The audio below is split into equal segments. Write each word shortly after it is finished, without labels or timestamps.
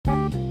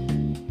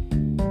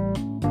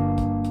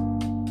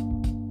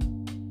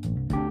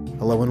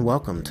Hello and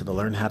welcome to the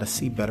Learn How to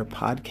See Better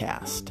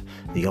podcast,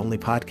 the only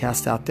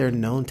podcast out there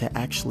known to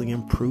actually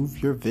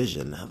improve your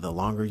vision the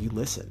longer you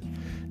listen.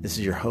 This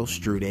is your host,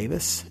 Drew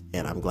Davis,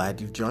 and I'm glad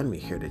you've joined me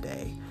here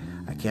today.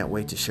 I can't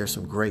wait to share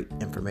some great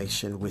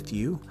information with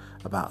you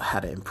about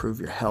how to improve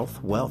your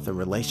health, wealth, and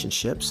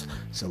relationships.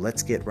 So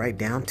let's get right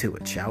down to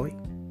it, shall we?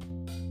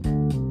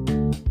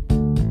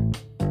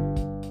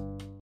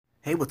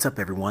 Hey, what's up,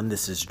 everyone?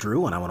 This is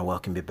Drew, and I want to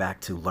welcome you back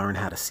to Learn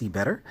How to See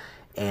Better.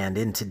 And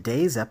in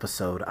today's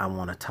episode, I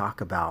want to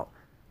talk about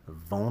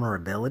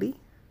vulnerability,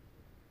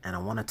 and I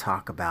want to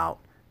talk about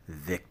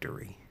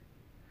victory.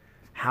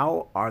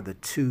 How are the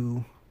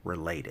two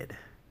related?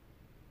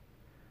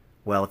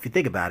 Well, if you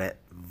think about it,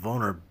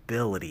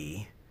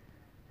 vulnerability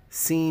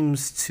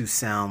seems to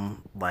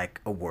sound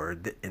like a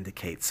word that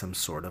indicates some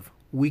sort of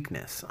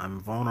weakness. I'm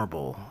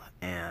vulnerable,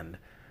 and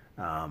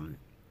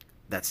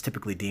that's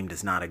typically deemed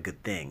as not a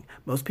good thing.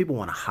 Most people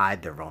want to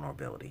hide their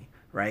vulnerability,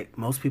 right?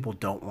 Most people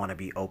don't want to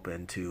be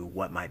open to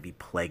what might be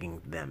plaguing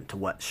them, to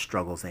what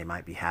struggles they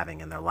might be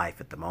having in their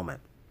life at the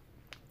moment.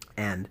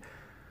 And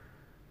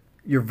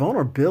your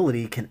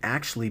vulnerability can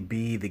actually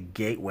be the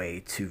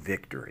gateway to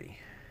victory.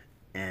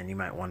 And you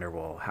might wonder,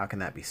 well, how can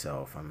that be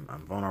so? If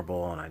I'm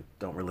vulnerable and I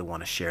don't really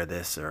want to share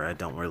this, or I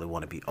don't really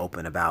want to be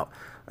open about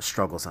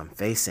struggles I'm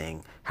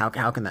facing, how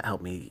can that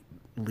help me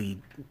be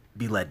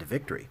led to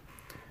victory?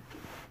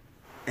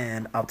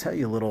 And I'll tell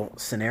you a little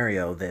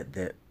scenario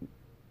that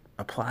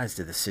applies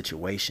to the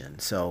situation.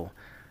 So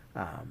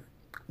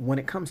when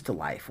it comes to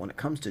life, when it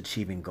comes to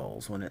achieving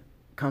goals, when it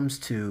comes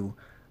to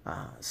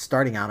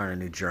starting out on a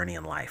new journey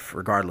in life,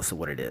 regardless of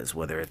what it is,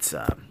 whether it's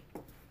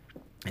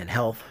in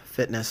health,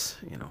 fitness,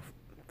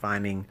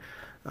 finding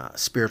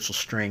spiritual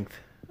strength,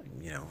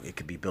 it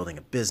could be building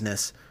a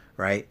business,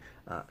 right?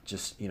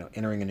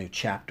 Entering a new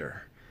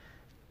chapter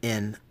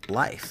in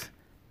life.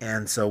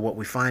 And so what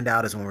we find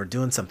out is when we're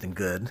doing something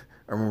good,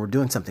 or when we're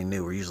doing something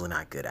new, we're usually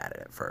not good at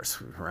it at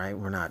first, right?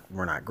 We're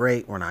not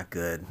great, we're not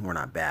good, we're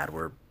not bad,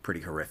 we're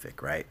pretty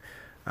horrific, right?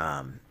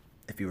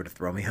 If you were to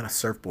throw me on a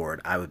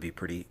surfboard, I would be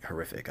pretty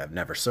horrific. I've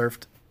never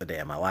surfed a day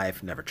in my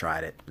life, never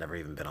tried it, never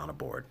even been on a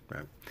board,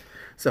 right?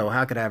 So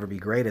how could I ever be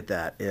great at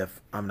that if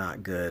I'm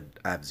not good?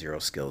 I have zero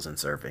skills in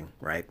surfing,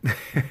 right?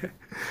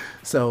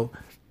 So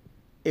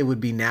it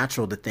would be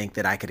natural to think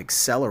that I could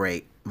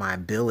accelerate my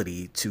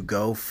ability to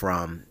go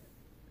from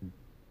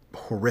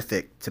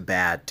horrific to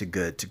bad to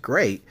good to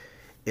great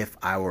if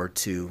I were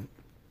to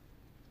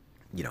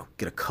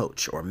get a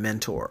coach or a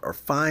mentor, or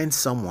find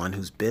someone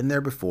who's been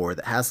there before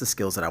that has the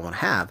skills that I want to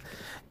have,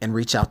 and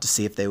reach out to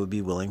see if they would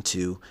be willing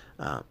to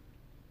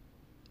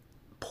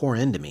pour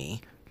into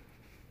me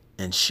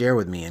and share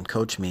with me and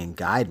coach me and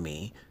guide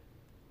me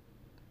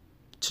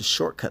to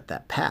shortcut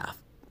that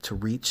path to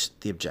reach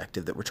the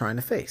objective that we're trying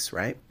to face,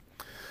 right?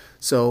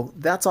 So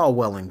that's all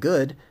well and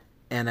good.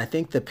 And I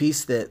think the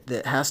piece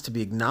that has to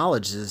be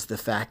acknowledged is the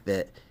fact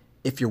that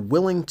if you're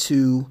willing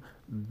to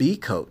be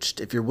coached,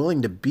 if you're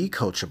willing to be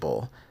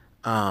coachable,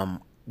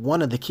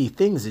 one of the key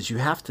things is you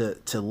have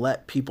to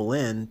let people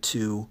in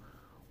to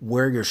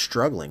where you're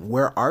struggling.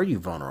 Where are you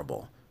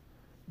vulnerable?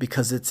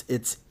 Because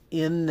it's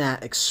in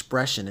that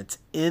expression, it's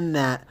in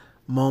that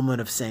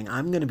moment of saying,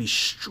 I'm going to be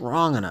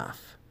strong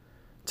enough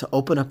to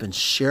open up and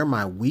share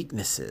my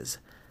weaknesses.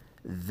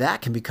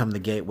 That can become the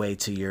gateway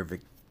to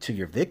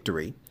your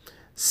victory.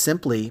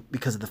 Simply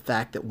because of the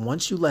fact that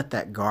once you let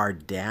that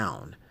guard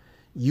down,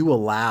 you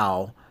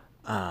allow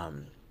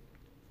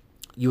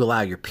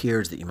your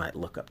peers that you might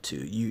look up to,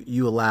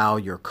 you allow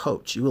your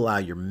coach, you allow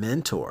your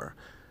mentor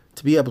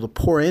to be able to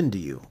pour into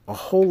you a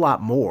whole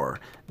lot more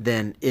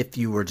than if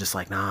you were just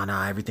like,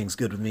 nah, everything's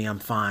good with me, I'm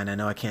fine, I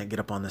know I can't get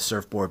up on the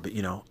surfboard, but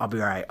I'll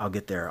be all right, I'll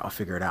get there, I'll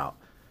figure it out.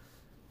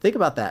 Think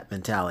about that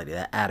mentality,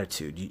 that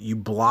attitude. You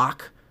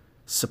block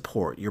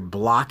support, you're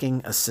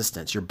blocking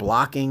assistance, you're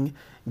blocking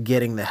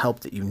getting the help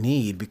that you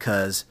need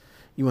because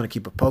you want to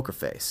keep a poker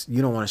face.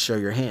 You don't want to show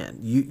your hand.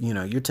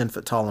 You're 10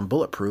 foot tall and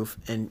bulletproof,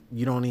 and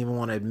you don't even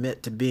want to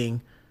admit to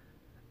being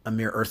a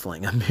mere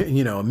earthling,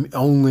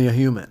 only a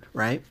human,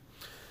 right?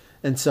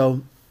 And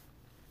so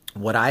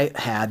what I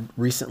had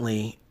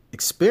recently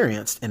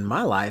experienced in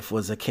my life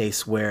was a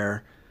case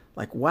where,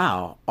 like,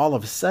 wow, all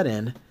of a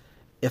sudden,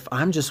 if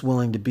I'm just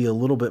willing to be a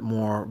little bit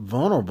more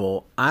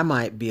vulnerable, I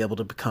might be able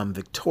to become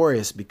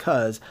victorious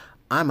because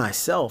I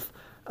myself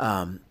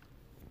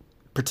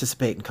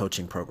participate in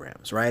coaching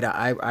programs, right?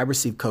 I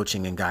receive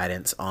coaching and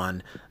guidance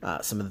on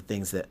some of the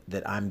things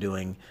that I'm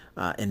doing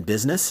in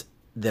business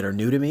that are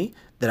new to me,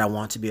 that I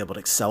want to be able to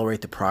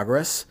accelerate the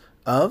progress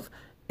of.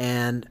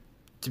 And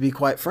to be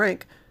quite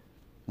frank,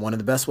 one of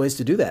the best ways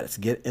to do that is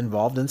get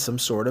involved in some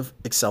sort of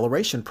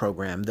acceleration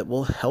program that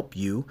will help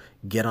you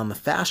get on the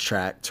fast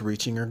track to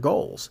reaching your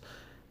goals.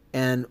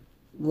 And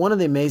one of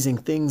the amazing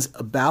things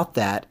about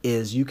that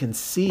is you can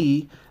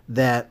see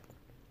that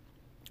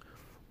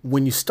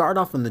when you start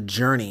off on the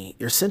journey,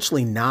 you're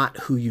essentially not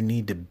who you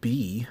need to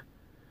be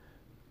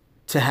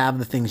to have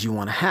the things you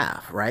want to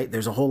have, right?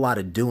 There's a whole lot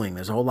of doing.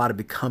 There's a whole lot of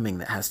becoming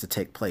that has to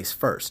take place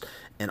first.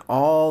 And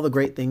all the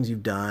great things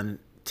you've done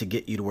to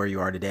get you to where you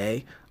are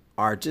today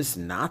are just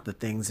not the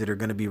things that are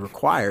going to be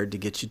required to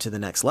get you to the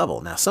next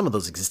level. Now, some of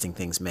those existing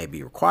things may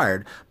be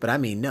required, but I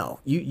mean, no,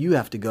 you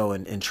have to go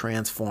and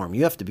transform.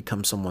 You have to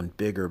become someone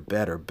bigger,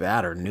 better,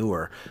 badder,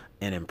 newer,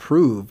 and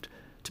improved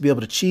to be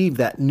able to achieve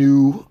that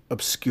new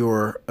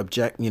obscure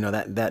object,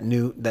 that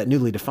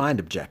newly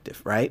defined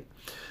objective, right?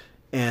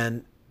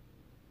 And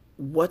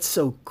what's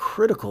so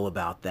critical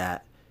about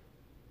that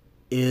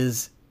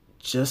is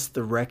just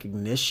the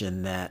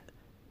recognition that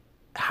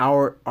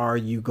how are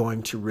you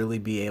going to really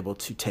be able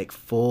to take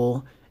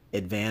full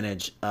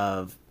advantage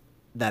of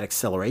that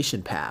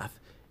acceleration path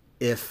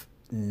if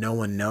no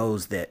one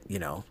knows that,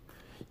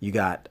 you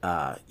got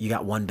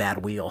one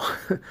bad wheel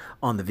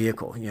on the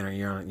vehicle. You're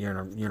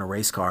in a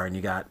race car and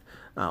you got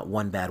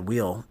one bad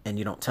wheel, and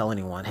you don't tell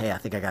anyone, hey, I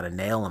think I got a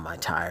nail in my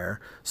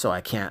tire, so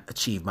I can't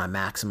achieve my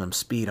maximum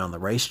speed on the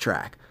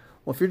racetrack.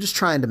 Well, if you're just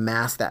trying to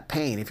mask that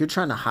pain, if you're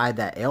trying to hide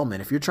that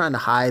ailment, if you're trying to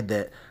hide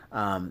that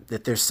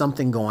that there's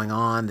something going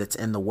on that's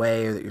in the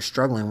way or that you're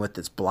struggling with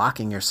that's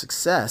blocking your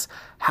success,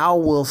 how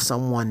will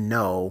someone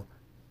know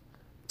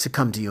to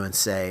come to you and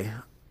say,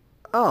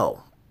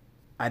 oh,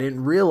 I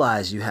didn't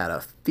realize you had a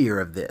fear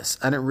of this.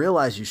 I didn't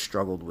realize you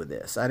struggled with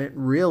this. I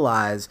didn't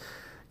realize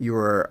you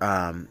were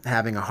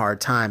having a hard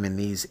time in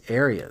these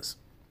areas.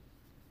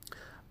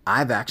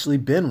 I've actually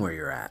been where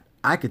you're at.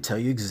 I could tell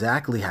you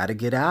exactly how to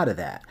get out of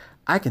that.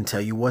 I can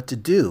tell you what to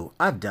do.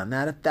 I've done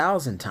that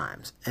 1,000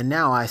 times. And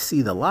now I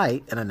see the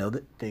light and I know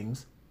that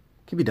things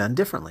can be done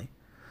differently.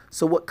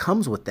 So what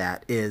comes with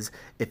that is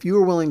if you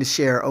are willing to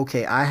share,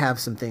 okay, I have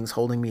some things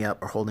holding me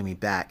up or holding me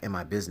back in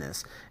my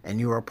business, and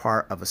you are a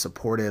part of a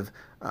supportive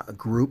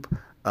group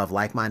of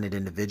like-minded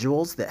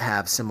individuals that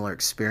have similar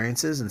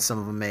experiences, and some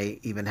of them may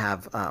even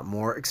have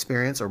more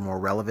experience or more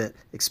relevant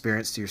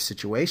experience to your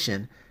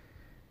situation,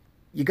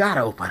 you got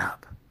to open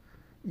up.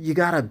 You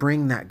got to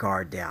bring that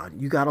guard down.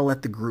 You got to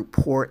let the group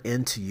pour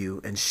into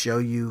you and show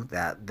you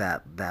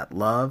that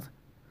love,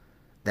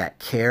 that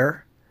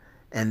care,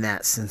 and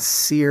that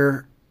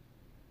sincere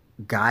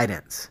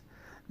guidance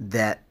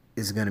that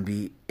is going to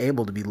be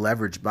able to be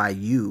leveraged by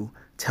you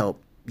to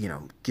help,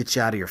 get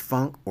you out of your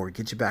funk or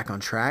get you back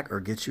on track or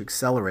get you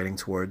accelerating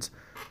towards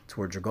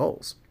your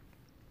goals.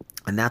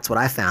 And that's what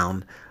I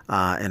found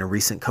in a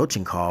recent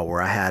coaching call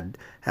where I had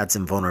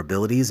some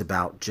vulnerabilities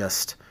about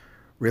just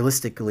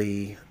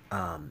realistically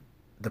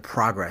the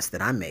progress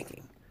that I'm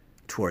making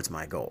towards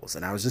my goals.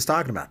 And I was just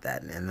talking about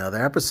that in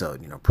another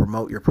episode,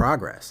 promote your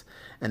progress.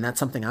 And that's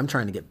something I'm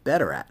trying to get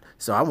better at.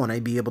 So I want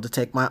to be able to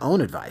take my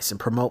own advice and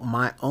promote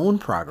my own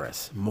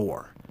progress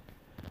more.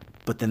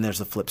 But then there's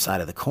the flip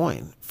side of the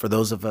coin. For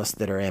those of us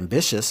that are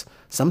ambitious,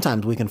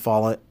 sometimes we can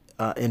fall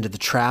into the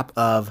trap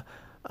of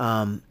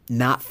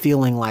not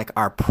feeling like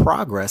our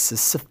progress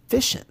is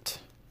sufficient.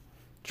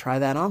 Try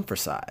that on for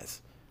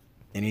size.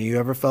 Any of you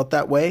ever felt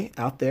that way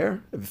out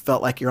there? Have you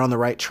felt like you're on the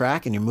right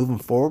track and you're moving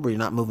forward, but you're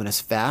not moving as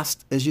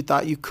fast as you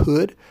thought you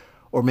could?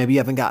 Or maybe you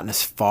haven't gotten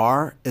as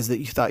far as that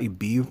you thought you'd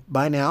be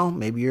by now.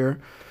 Maybe you're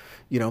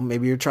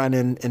trying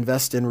to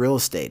invest in real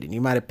estate and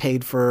you might have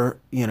paid for,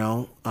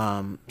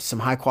 some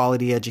high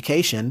quality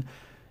education,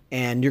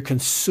 and you're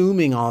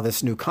consuming all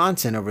this new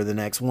content over the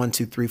next 1,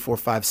 2, 3, 4,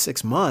 5,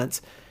 6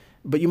 months.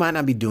 But you might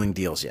not be doing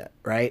deals yet,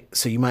 right?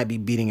 So you might be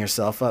beating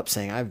yourself up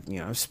saying,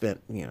 I've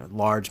spent,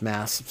 large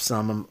massive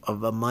sum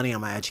of money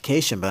on my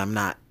education, but I'm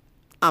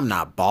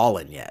not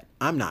balling yet.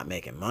 I'm not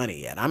making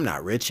money yet. I'm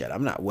not rich yet.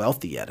 I'm not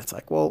wealthy yet. It's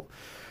like, well,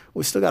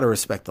 we still got to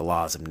respect the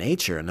laws of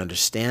nature and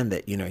understand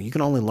that, you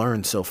can only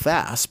learn so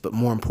fast, but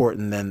more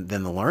important than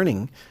the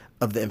learning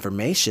of the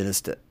information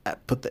is to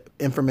put the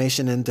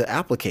information into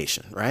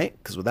application, right?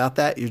 Because without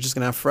that, you're just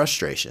going to have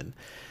frustration.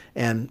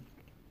 And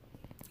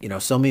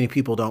so many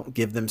people don't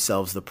give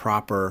themselves the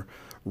proper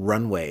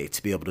runway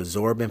to be able to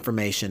absorb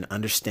information,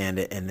 understand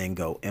it, and then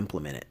go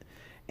implement it.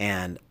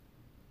 And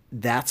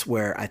that's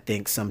where I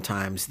think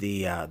sometimes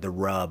the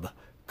rub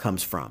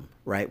comes from,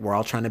 right? We're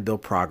all trying to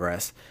build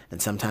progress,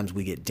 and sometimes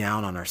we get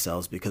down on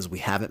ourselves because we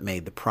haven't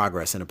made the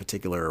progress in a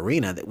particular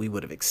arena that we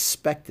would have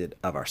expected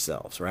of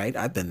ourselves, right?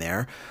 I've been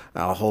there.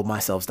 I'll hold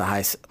myself to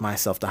high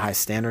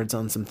standards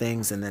on some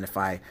things, and then if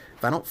I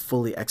don't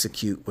fully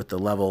execute with the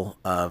level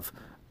of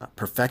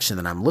perfection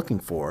that I'm looking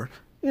for,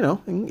 it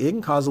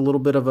can cause a little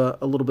bit of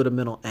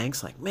mental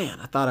angst. Like, man,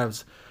 I thought I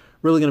was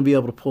really going to be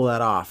able to pull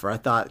that off, or I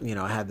thought,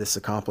 I had this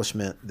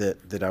accomplishment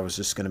that I was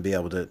just going to be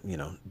able to,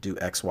 do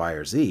X, Y,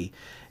 or Z.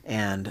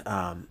 And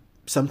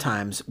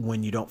sometimes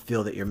when you don't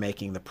feel that you're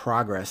making the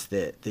progress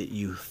that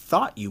you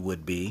thought you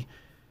would be,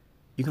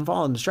 you can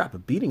fall into the trap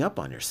of beating up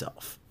on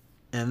yourself.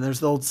 And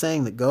there's the old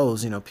saying that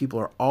goes, people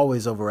are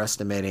always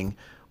overestimating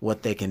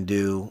what they can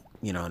do,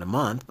 in a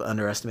month, but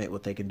underestimate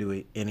what they can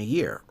do in a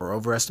year, or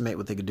overestimate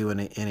what they can do in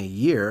a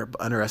year, but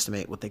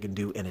underestimate what they can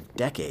do in a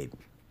decade.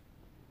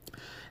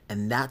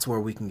 And that's where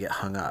we can get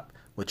hung up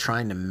with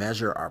trying to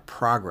measure our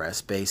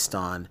progress based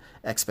on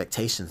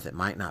expectations that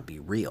might not be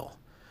real.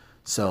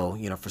 So,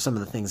 for some of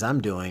the things I'm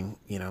doing,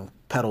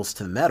 pedals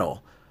to the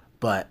metal,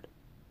 but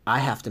I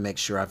have to make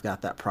sure I've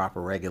got that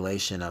proper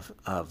regulation of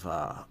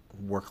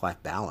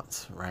work-life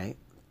balance, right?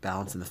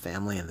 Balance in the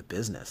family and the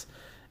business.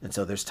 And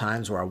so there's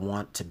times where I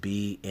want to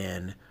be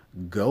in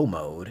go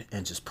mode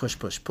and just push,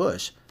 push,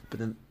 push.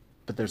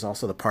 But there's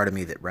also the part of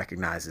me that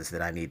recognizes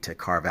that I need to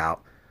carve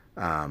out,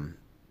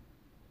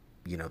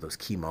 those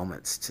key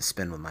moments to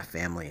spend with my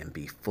family and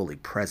be fully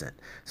present.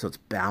 So it's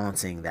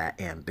balancing that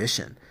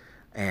ambition.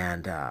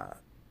 And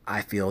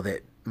I feel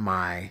that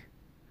my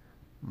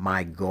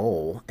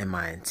goal and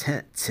my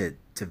intent to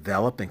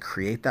develop and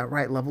create that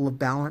right level of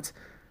balance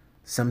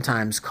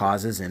sometimes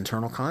causes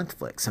internal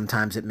conflict.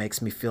 Sometimes it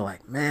makes me feel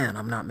like, man,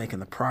 I'm not making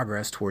the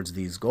progress towards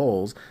these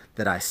goals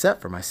that I set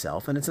for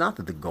myself. And it's not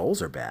that the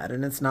goals are bad,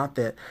 and it's not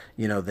that,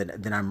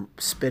 that I'm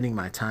spending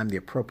my time the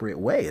appropriate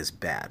way is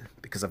bad,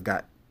 because I've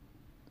got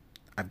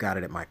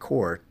it at my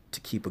core to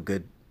keep a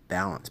good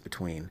balance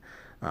between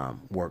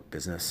work,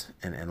 business,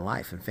 and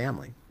life and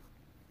family.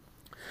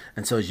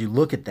 And so as you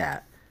look at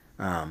that,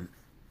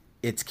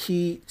 it's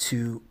key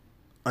to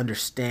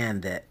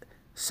understand that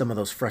some of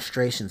those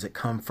frustrations that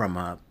come from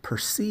a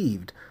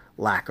perceived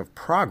lack of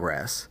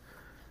progress,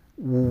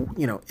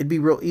 it'd be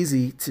real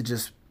easy to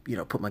just,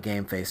 put my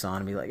game face on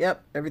and be like,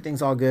 yep,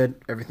 everything's all good.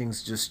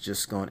 Everything's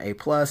just going A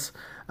plus.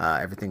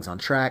 Everything's on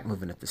track,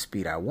 moving at the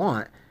speed I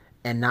want,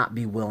 and not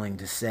be willing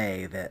to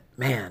say that,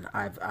 man,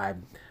 I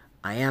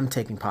am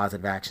taking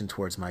positive action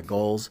towards my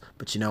goals,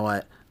 but you know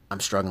what? I'm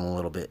struggling a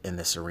little bit in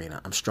this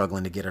arena. I'm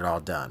struggling to get it all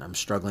done. I'm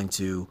struggling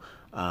to,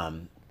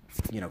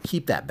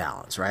 keep that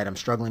balance, right? I'm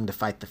struggling to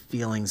fight the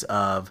feelings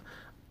of,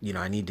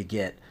 I need to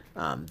get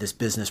this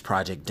business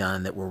project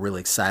done that we're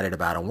really excited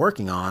about and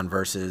working on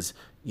versus,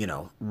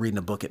 reading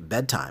a book at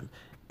bedtime.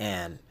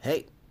 And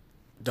hey,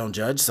 don't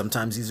judge.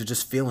 Sometimes these are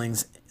just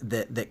feelings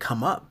that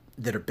come up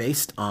that are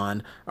based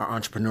on our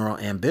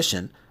entrepreneurial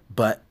ambition,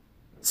 but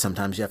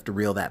sometimes you have to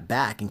reel that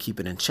back and keep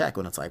it in check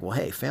when it's like, well,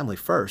 hey, family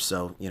first.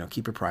 So,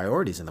 keep your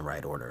priorities in the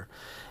right order.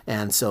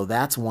 And so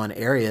that's one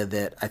area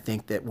that I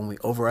think that when we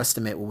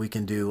overestimate what we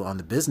can do on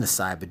the business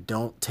side, but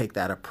don't take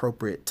that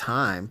appropriate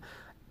time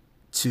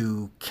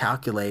to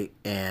calculate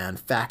and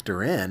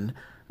factor in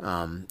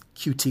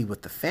QT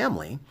with the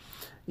family,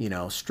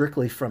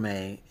 strictly from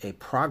a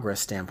progress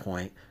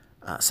standpoint,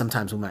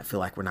 sometimes we might feel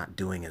like we're not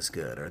doing as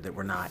good, or that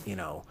we're not,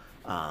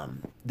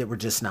 that we're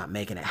just not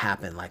making it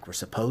happen like we're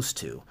supposed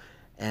to.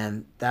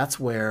 And that's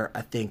where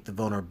I think the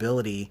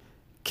vulnerability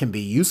can be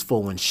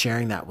useful when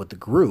sharing that with the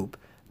group,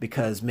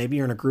 because maybe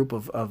you're in a group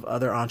of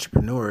other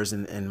entrepreneurs.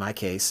 In my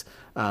case,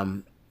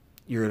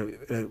 you're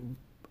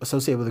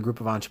associated with a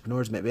group of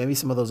entrepreneurs. Maybe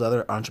some of those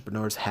other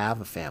entrepreneurs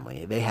have a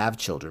family. They have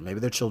children.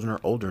 Maybe their children are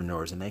older than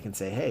yours, and they can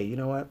say, hey, you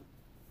know what?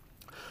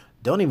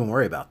 Don't even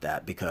worry about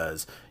that,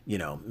 because,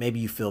 maybe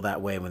you feel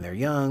that way when they're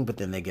young, but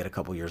then they get a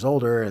couple years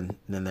older and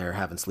then they're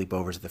having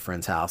sleepovers at the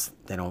friend's house.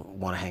 They don't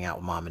want to hang out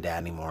with mom and dad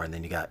anymore. And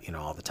then you got,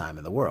 all the time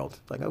in the world.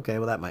 It's like, okay,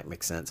 well, that might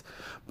make sense.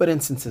 But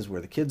instances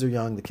where the kids are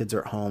young, the kids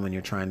are at home, and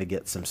you're trying to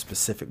get some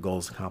specific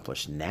goals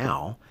accomplished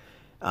now,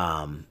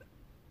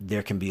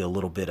 there can be a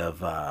little bit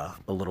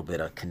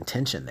of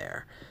contention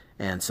there.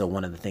 And so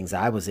one of the things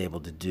I was able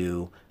to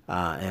do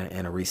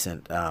in a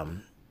recent,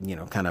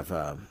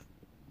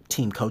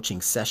 team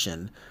coaching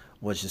session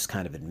was just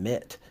kind of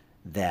admit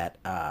that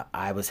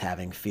I was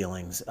having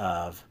feelings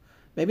of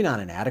maybe not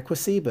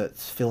inadequacy, but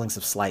feelings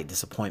of slight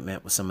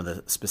disappointment with some of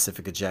the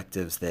specific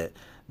objectives that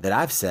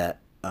I've set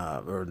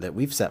or that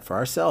we've set for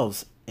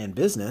ourselves in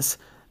business.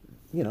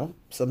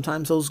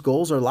 Sometimes those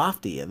goals are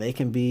lofty and they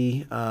can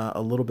be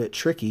a little bit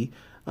tricky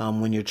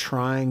when you're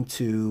trying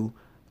to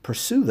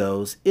pursue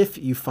those, if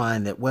you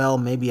find that, well,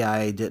 maybe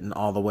I didn't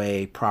all the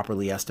way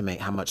properly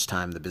estimate how much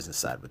time the business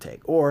side would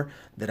take, or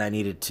that I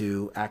needed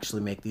to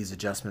actually make these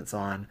adjustments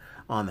on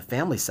the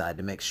family side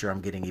to make sure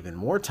I'm getting even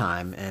more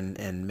time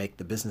and make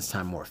the business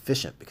time more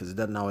efficient, because it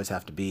doesn't always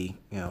have to be,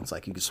 it's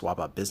like you could swap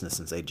out business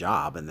and say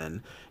job, and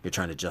then you're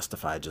trying to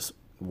justify just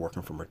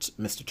working for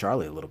Mr.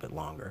 Charlie a little bit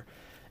longer.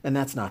 And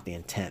that's not the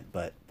intent.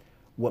 But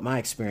what my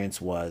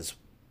experience was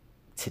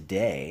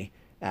today,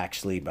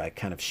 actually, by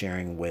kind of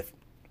sharing with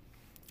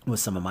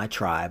some of my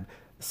tribe,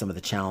 some of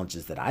the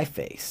challenges that I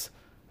face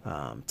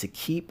to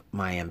keep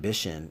my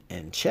ambition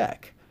in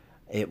check.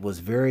 It was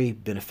very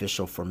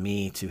beneficial for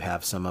me to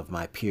have some of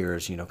my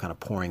peers, kind of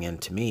pouring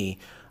into me,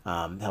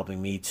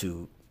 helping me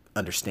to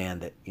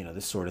understand that,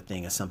 this sort of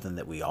thing is something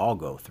that we all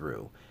go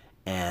through.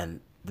 And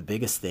the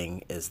biggest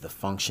thing is the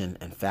function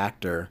and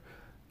factor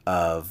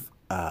of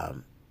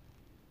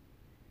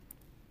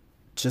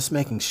just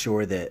making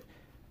sure that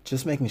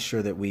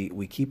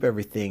we keep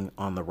everything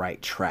on the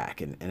right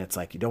track. And it's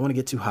like, you don't want to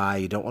get too high.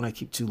 You don't want to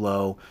keep too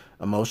low.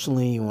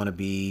 Emotionally, you want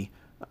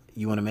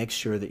to make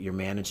sure that you're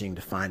managing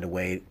to find a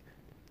way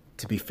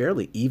to be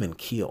fairly even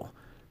keel,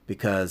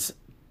 because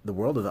the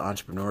world of the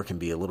entrepreneur can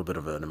be a little bit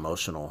of an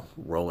emotional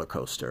roller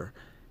coaster.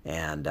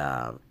 And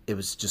it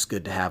was just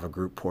good to have a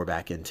group pour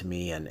back into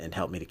me and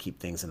help me to keep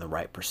things in the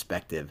right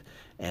perspective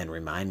and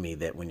remind me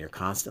that when you're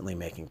constantly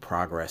making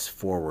progress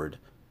forward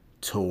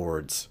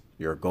towards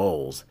your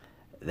goals,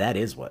 that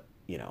is what,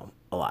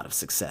 a lot of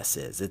success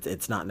is.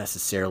 It's not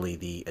necessarily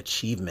the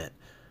achievement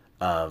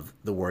of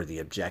the worthy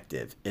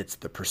objective. It's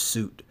the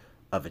pursuit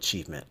of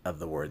achievement of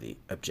the worthy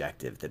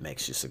objective that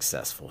makes you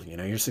successful. You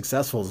know, you're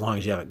successful as long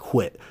as you haven't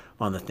quit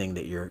on the thing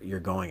that you're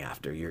going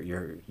after.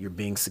 You're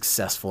being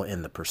successful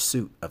in the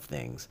pursuit of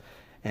things.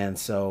 And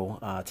so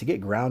to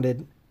get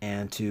grounded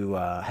and to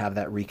have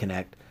that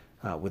reconnect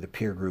with a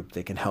peer group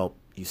that can help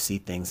you see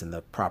things in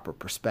the proper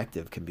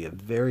perspective can be a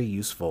very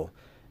useful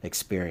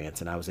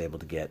experience. And I was able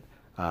to get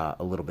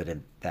a little bit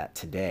in that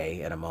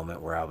today at a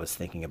moment where I was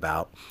thinking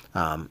about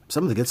some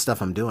of the good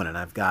stuff I'm doing. And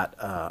I've got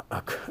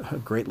a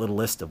great little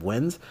list of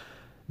wins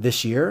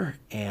this year.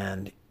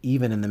 And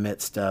even in the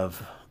midst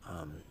of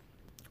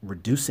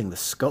reducing the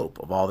scope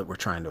of all that we're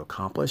trying to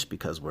accomplish,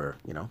 because we're,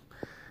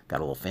 got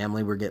a little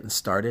family we're getting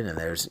started, and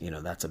there's,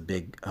 that's a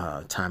big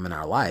time in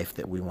our life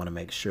that we want to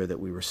make sure that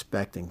we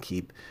respect and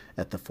keep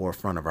at the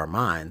forefront of our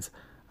minds.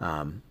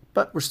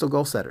 But we're still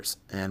goal setters,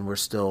 and we're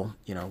still,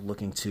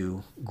 looking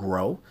to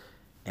grow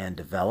and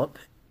develop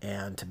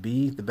and to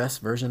be the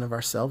best version of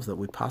ourselves that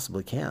we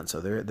possibly can.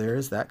 So there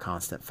is that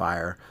constant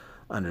fire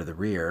under the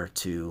rear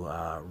to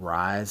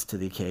rise to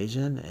the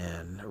occasion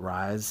and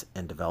rise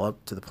and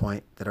develop to the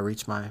point that I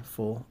reach my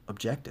full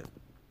objective.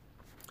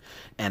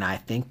 And I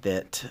think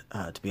that,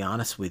 to be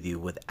honest with you,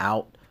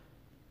 without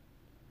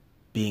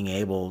being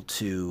able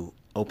to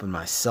open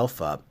myself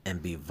up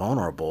and be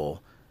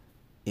vulnerable,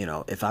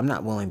 if I'm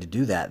not willing to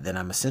do that, then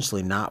I'm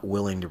essentially not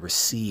willing to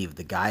receive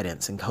the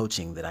guidance and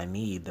coaching that I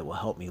need that will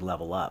help me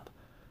level up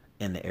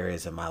in the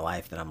areas of my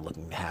life that I'm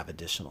looking to have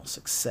additional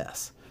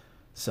success.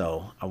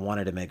 So I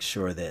wanted to make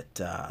sure that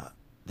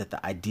that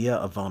the idea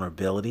of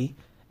vulnerability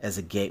as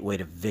a gateway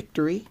to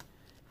victory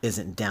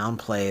isn't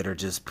downplayed or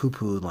just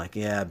poo-pooed like,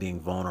 yeah,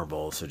 being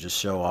vulnerable. So just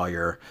show all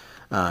your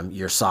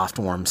soft,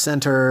 warm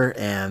center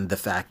and the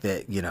fact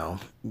that, that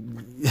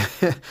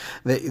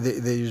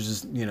you're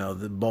just,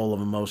 the bowl of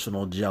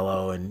emotional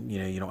jello and,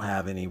 you don't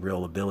have any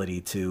real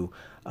ability to,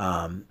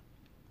 kind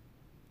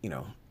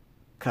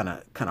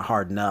of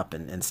harden up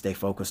and stay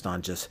focused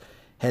on just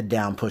head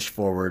down, push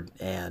forward,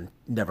 and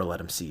never let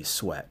them see you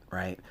sweat,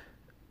 right?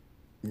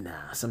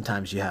 Nah,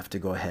 sometimes you have to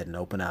go ahead and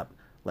open up,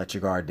 let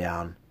your guard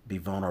down, be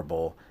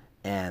vulnerable,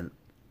 and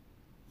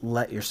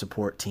let your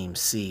support team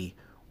see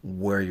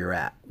where you're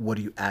at. What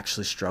are you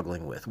actually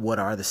struggling with? What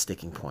are the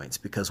sticking points?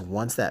 Because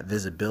once that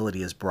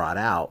visibility is brought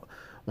out,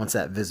 once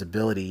that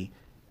visibility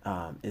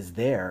is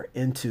there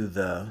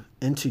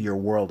into your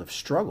world of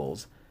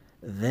struggles,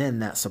 then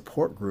that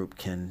support group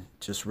can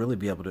just really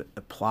be able to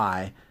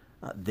apply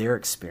their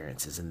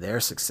experiences and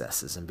their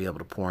successes and be able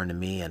to pour into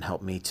me and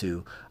help me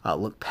to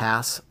look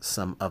past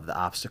some of the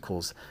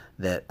obstacles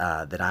that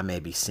I may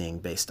be seeing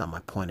based on my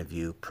point of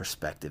view,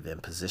 perspective,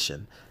 and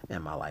position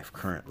in my life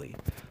currently.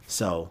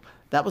 So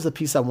that was a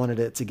piece I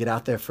wanted to get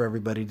out there for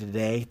everybody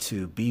today,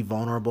 to be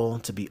vulnerable,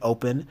 to be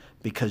open,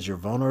 because your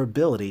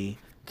vulnerability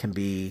can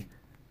be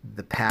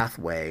the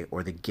pathway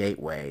or the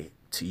gateway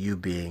to you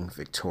being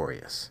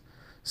victorious.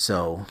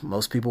 So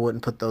most people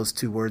wouldn't put those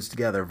two words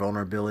together,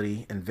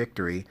 vulnerability and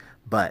victory,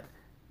 but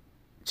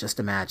just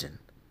imagine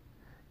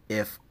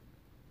if,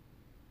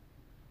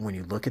 when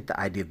you look at the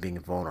idea of being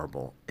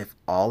vulnerable, if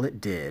all it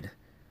did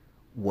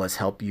was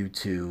help you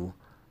to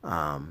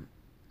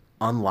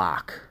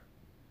unlock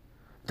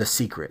the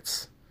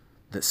secrets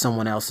that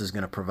someone else is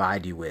going to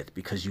provide you with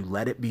because you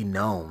let it be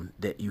known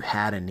that you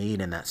had a need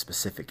in that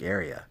specific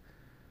area.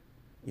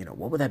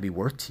 What would that be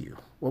worth to you?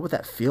 What would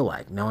that feel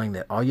like, knowing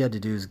that all you had to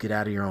do is get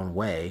out of your own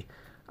way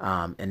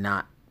and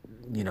not,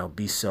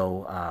 be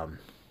so,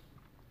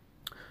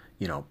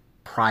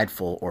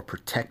 prideful or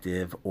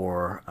protective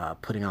or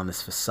putting on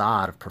this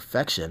facade of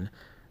perfection,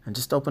 and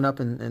just open up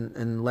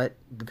and let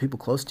the people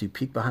close to you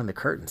peek behind the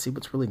curtain, see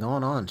what's really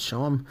going on.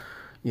 Show them,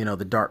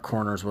 the dark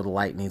corners where the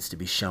light needs to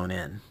be shown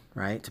in,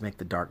 right, to make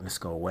the darkness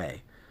go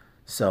away.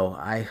 So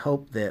I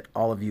hope that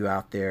all of you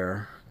out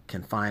there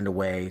can find a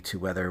way to,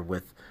 whether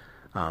with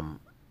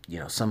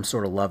some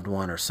sort of loved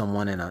one or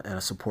someone in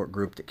a support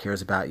group that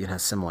cares about you and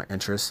has similar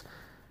interests,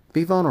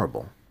 be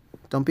vulnerable.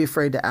 Don't be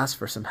afraid to ask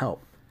for some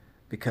help,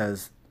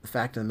 because the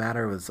fact of the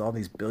matter is, all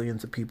these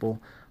billions of people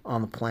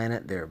on the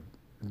planet, there are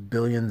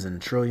billions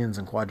and trillions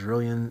and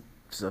quadrillions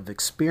of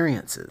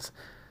experiences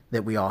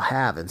that we all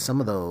have, and some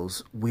of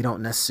those we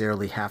don't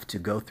necessarily have to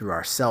go through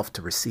ourselves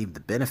to receive the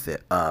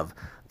benefit of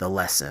the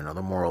lesson or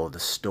the moral of the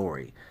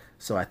story.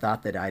 So I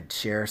thought that I'd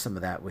share some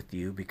of that with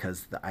you,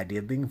 because the idea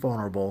of being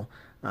vulnerable,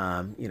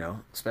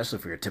 especially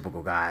for your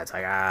typical guy, it's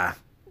like,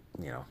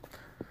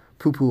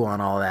 poo-poo on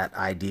all that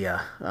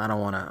idea. I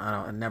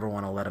never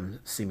want to let them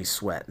see me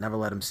sweat. Never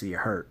let them see you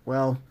hurt.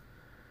 Well,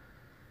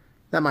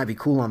 that might be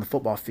cool on the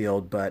football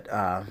field, but,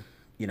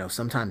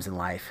 sometimes in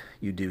life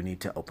you do need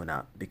to open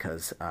up,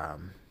 because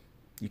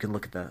you can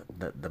look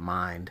at the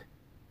mind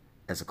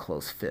as a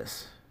closed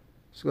fist.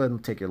 Just go ahead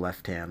and take your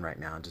left hand right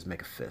now and just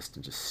make a fist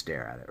and just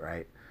stare at it,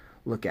 right?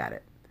 Look at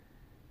it.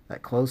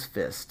 That closed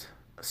fist,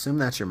 assume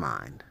that's your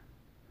mind.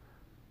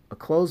 A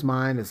closed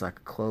mind is like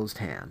a closed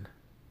hand.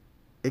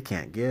 It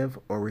can't give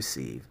or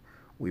receive.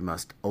 We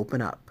must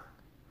open up.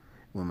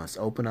 We must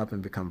open up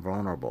and become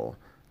vulnerable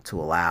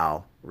to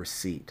allow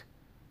receipt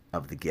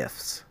of the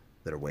gifts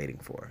that are waiting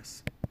for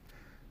us.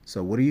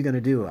 So what are you going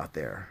to do out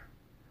there,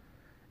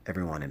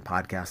 everyone in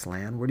podcast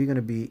land? What are you going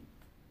to be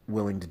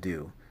willing to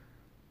do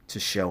to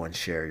show and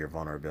share your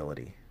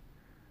vulnerability?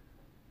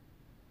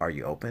 Are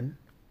you open?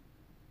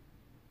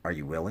 Are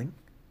you willing?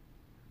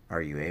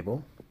 Are you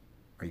able?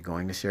 Are you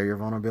going to share your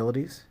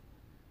vulnerabilities?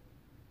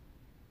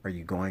 Are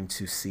you going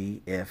to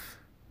see if,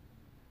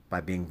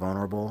 by being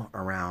vulnerable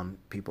around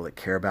people that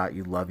care about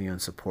you, love you,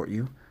 and support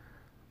you,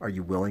 are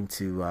you willing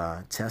to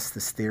test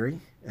this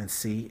theory and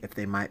see if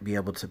they might be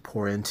able to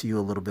pour into you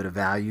a little bit of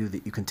value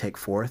that you can take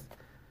forth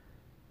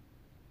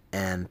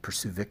and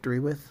pursue victory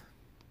with?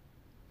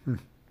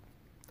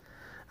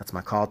 That's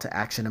my call to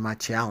action and my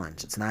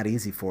challenge. It's not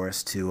easy for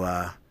us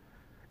to,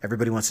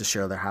 everybody wants to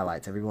share their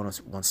highlights. Everyone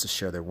wants to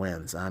share their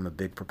wins. I'm a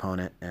big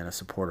proponent and a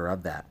supporter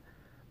of that.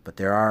 But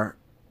there are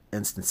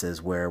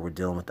instances where we're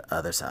dealing with the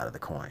other side of the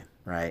coin,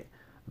 right?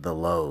 The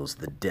lows,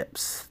 the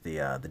dips,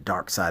 the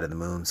dark side of the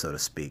moon, so to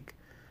speak.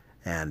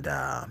 And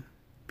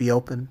be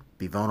open,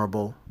 be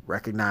vulnerable,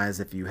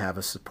 recognize if you have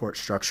a support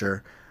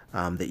structure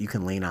that you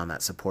can lean on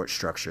that support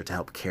structure to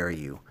help carry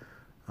you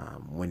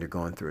when you're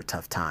going through a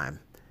tough time.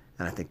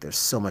 And I think there's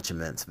so much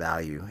immense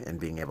value in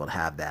being able to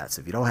have that. So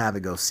if you don't have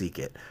it, go seek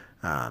it.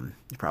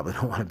 You probably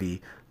don't want to be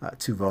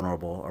too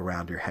vulnerable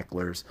around your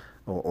hecklers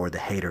or the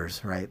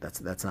haters, right?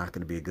 That's not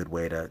going to be a good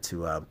way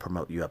to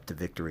promote you up to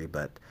victory.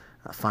 But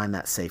find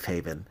that safe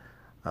haven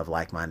of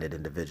like-minded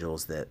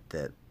individuals that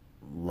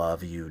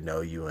love you,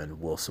 know you,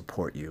 and will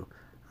support you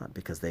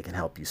because they can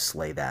help you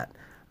slay that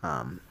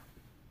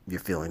your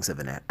feelings of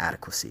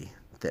inadequacy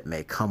that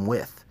may come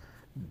with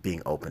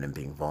being open and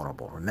being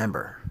vulnerable.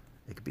 Remember,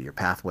 it could be your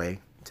pathway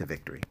to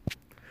victory.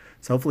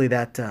 So hopefully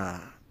that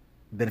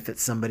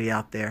benefits somebody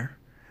out there.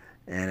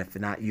 And if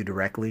not you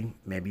directly,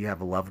 maybe you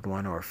have a loved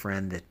one or a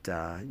friend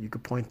that you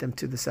could point them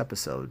to this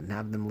episode and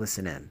have them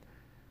listen in.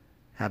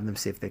 Have them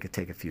see if they could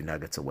take a few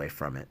nuggets away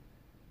from it,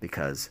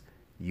 because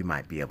you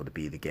might be able to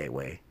be the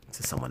gateway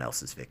to someone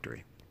else's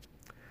victory.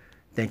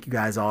 Thank you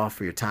guys all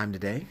for your time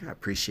today. I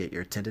appreciate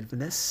your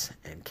attentiveness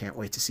and can't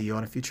wait to see you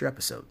on a future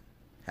episode.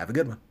 Have a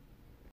good one.